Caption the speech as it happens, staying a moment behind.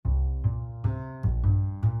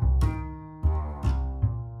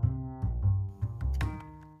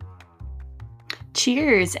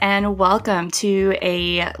Cheers and welcome to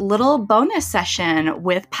a little bonus session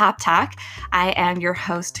with Pop Talk. I am your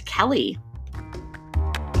host, Kelly.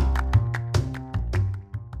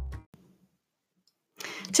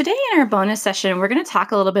 Today in our bonus session, we're going to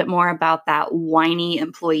talk a little bit more about that whiny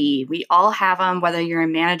employee. We all have them, whether you're a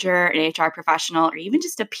manager, an HR professional, or even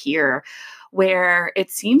just a peer, where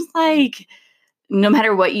it seems like no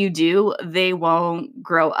matter what you do, they won't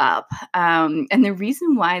grow up. And the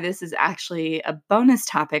reason why this is actually a bonus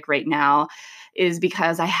topic right now is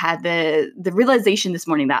because I had the realization this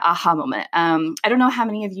morning, that aha moment. I don't know how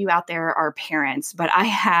many of you out there are parents, but I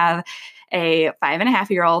have a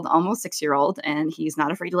 5.5-year-old, almost 6-year-old, and he's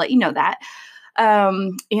not afraid to let you know that.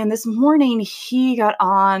 And this morning he got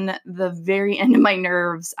on the very end of my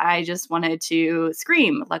nerves. I just wanted to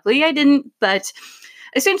scream. Luckily I didn't, but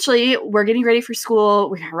essentially, we're getting ready for school.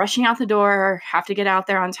 We're rushing out the door, have to get out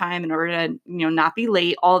there on time in order to, not be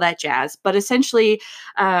late, all that jazz. But essentially,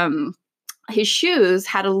 his shoes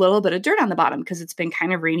had a little bit of dirt on the bottom because it's been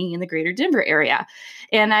kind of raining in the greater Denver area.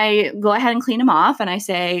 And I go ahead and clean them off and I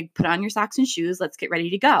say, put on your socks and shoes. Let's get ready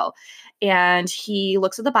to go. And he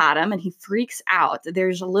looks at the bottom and he freaks out.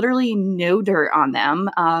 There's literally no dirt on them,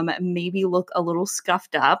 maybe look a little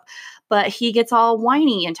scuffed up, but he gets all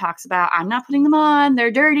whiny and talks about, I'm not putting them on.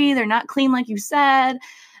 They're dirty. They're not clean like you said.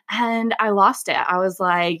 And I lost it. I was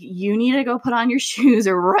like, you need to go put on your shoes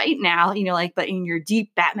right now, but in your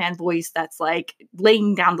deep Batman voice that's like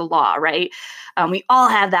laying down the law, right? We all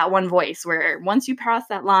have that one voice where once you cross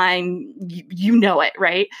that line, you know it,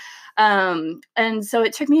 right? And so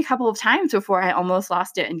it took me a couple of times before I almost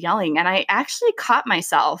lost it in yelling. And I actually caught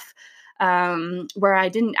myself where I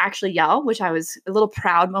didn't actually yell, which I was a little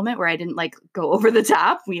proud moment where I didn't go over the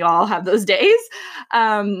top. We all have those days.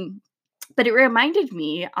 But it reminded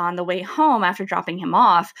me on the way home after dropping him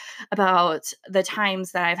off about the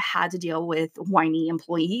times that I've had to deal with whiny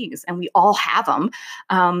employees, and we all have them.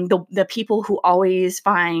 The people who always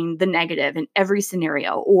find the negative in every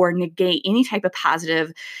scenario or negate any type of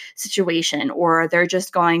positive situation, or they're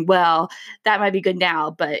just going, well, that might be good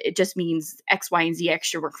now, but it just means X, Y, and Z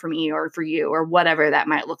extra work for me or for you or whatever that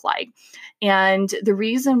might look like. And the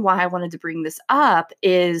reason why I wanted to bring this up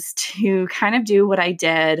is to kind of do what I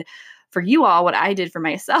did for you all, what I did for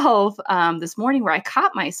myself this morning, where I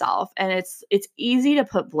caught myself. And it's easy to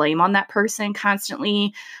put blame on that person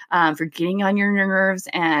constantly for getting on your nerves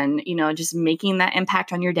and, just making that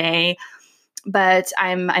impact on your day. But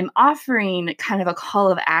I'm offering kind of a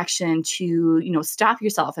call of action to, stop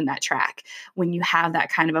yourself in that track when you have that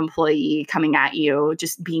kind of employee coming at you,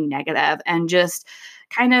 just being negative, and just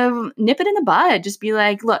kind of nip it in the bud. Just be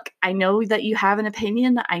like, look, I know that you have an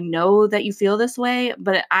opinion. I know that you feel this way,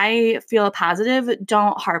 but I feel positive.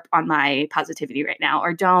 Don't harp on my positivity right now,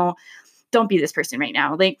 or don't be this person right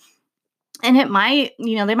now. And it might,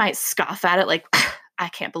 they might scoff at it like, I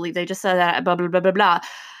can't believe they just said that, blah, blah, blah, blah, blah.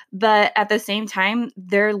 But at the same time,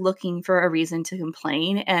 they're looking for a reason to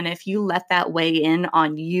complain. And if you let that weigh in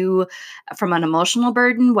on you from an emotional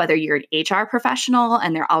burden, whether you're an HR professional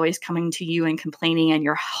and they're always coming to you and complaining and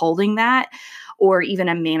you're holding that, or even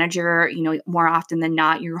a manager, more often than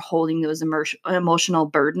not, you're holding those emotional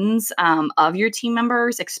burdens of your team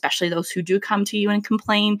members, especially those who do come to you and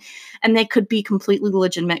complain. And they could be completely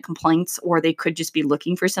legitimate complaints, or they could just be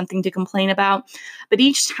looking for something to complain about. But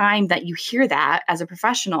each time that you hear that as a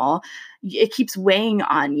professional, it keeps weighing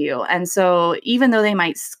on you. And so even though they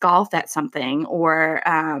might scoff at something or,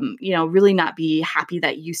 really not be happy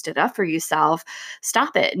that you stood up for yourself,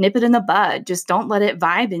 stop it, nip it in the bud. Just don't let it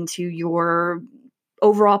vibe into your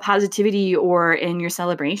overall positivity or in your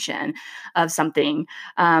celebration of something.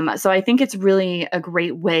 So I think it's really a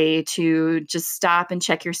great way to just stop and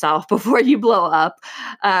check yourself before you blow up,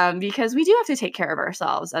 because we do have to take care of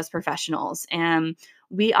ourselves as professionals. And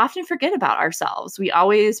we often forget about ourselves. We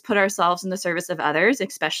always put ourselves in the service of others,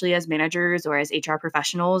 especially as managers or as HR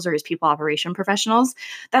professionals or as people operation professionals.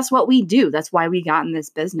 That's what we do. That's why we got in this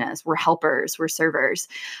business. We're helpers, we're servers.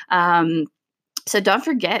 So don't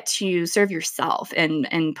forget to serve yourself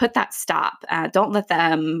and put that stop. Don't let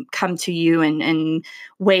them come to you and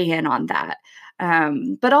weigh in on that.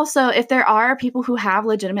 But also, if there are people who have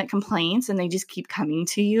legitimate complaints and they just keep coming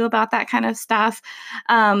to you about that kind of stuff,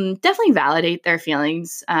 definitely validate their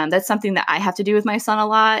feelings. That's something that I have to do with my son a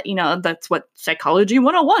lot. That's what Psychology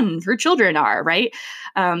 101 for children are, right?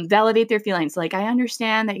 Validate their feelings. Like, I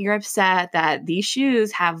understand that you're upset that these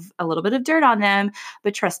shoes have a little bit of dirt on them,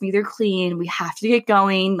 but trust me, they're clean. We have to get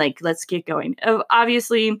going. Let's get going.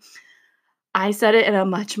 Obviously, I said it in a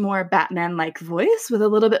much more Batman-like voice with a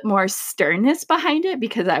little bit more sternness behind it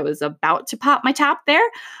because I was about to pop my top there.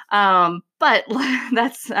 But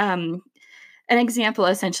that's an example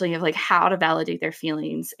essentially of like how to validate their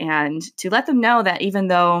feelings and to let them know that even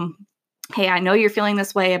though, hey, I know you're feeling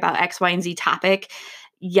this way about X, Y, and Z topic.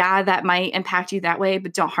 Yeah, that might impact you that way,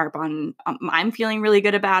 but don't harp on, I'm feeling really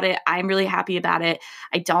good about it. I'm really happy about it.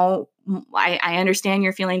 I understand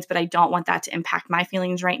your feelings, but I don't want that to impact my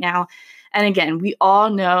feelings right now. And again, we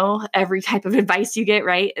all know every type of advice you get,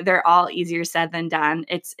 right? They're all easier said than done.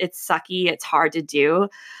 It's sucky. It's hard to do.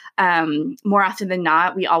 More often than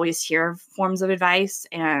not, we always hear forms of advice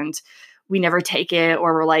and we never take it,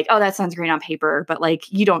 or we're like, oh, that sounds great on paper, but like,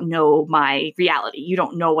 you don't know my reality. You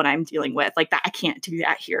don't know what I'm dealing with. Like that, I can't do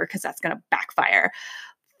that here because that's going to backfire.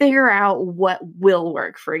 Figure out what will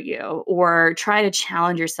work for you, or try to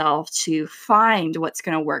challenge yourself to find what's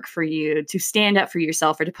going to work for you, to stand up for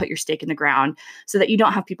yourself or to put your stake in the ground so that you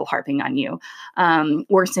don't have people harping on you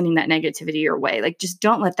or sending that negativity your way. Like, just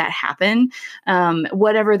don't let that happen.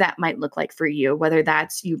 Whatever that might look like for you, whether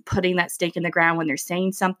that's you putting that stake in the ground when they're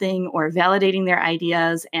saying something, or validating their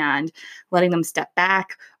ideas and letting them step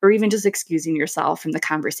back, or even just excusing yourself from the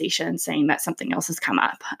conversation, saying that something else has come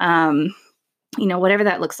up. Whatever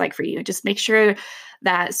that looks like for you, just make sure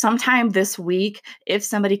that sometime this week, if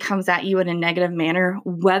somebody comes at you in a negative manner,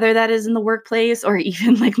 whether that is in the workplace or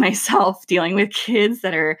even like myself dealing with kids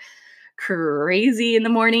that are crazy in the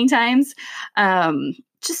morning times,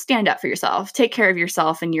 just stand up for yourself, take care of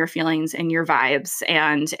yourself and your feelings and your vibes,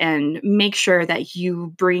 and make sure that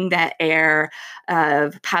you bring that air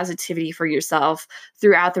of positivity for yourself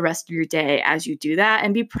throughout the rest of your day as you do that,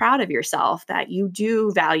 and be proud of yourself that you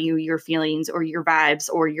do value your feelings or your vibes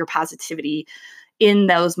or your positivity in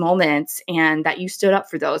those moments, and that you stood up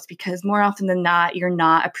for those, because more often than not, you're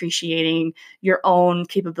not appreciating your own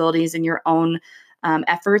capabilities and your own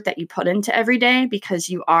effort that you put into every day because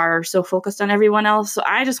you are so focused on everyone else. So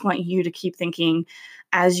I just want you to keep thinking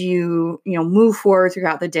as you move forward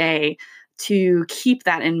throughout the day, to keep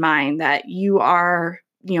that in mind, that you are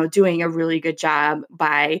doing a really good job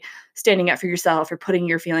by standing up for yourself or putting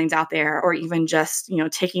your feelings out there, or even just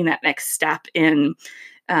taking that next step in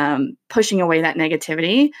pushing away that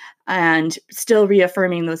negativity and still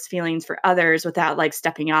reaffirming those feelings for others without like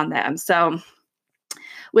stepping on them. So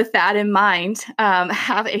with that in mind,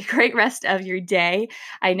 have a great rest of your day.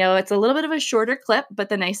 I know it's a little bit of a shorter clip, but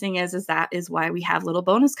the nice thing is that is why we have little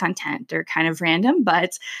bonus content. They're kind of random,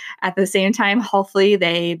 but at the same time, hopefully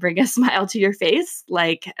they bring a smile to your face,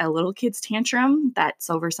 like a little kid's tantrum that's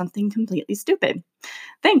over something completely stupid.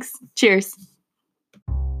 Thanks. Cheers.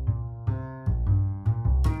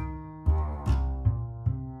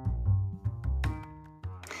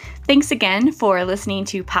 Thanks again for listening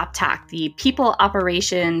to Pop Talk, the People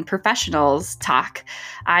Operation Professionals Talk.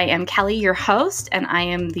 I am Kelly, your host, and I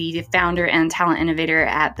am the founder and talent innovator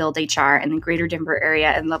at Build HR in the greater Denver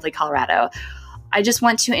area in lovely Colorado. I just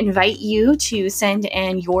want to invite you to send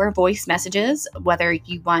in your voice messages, whether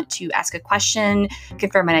you want to ask a question,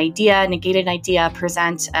 confirm an idea, negate an idea,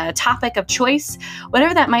 present a topic of choice,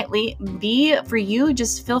 whatever that might be for you.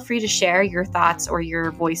 Just feel free to share your thoughts or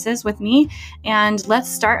your voices with me, and let's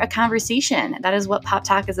start a conversation. That is what Pop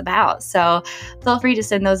Talk is about. So feel free to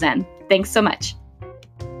send those in. Thanks so much.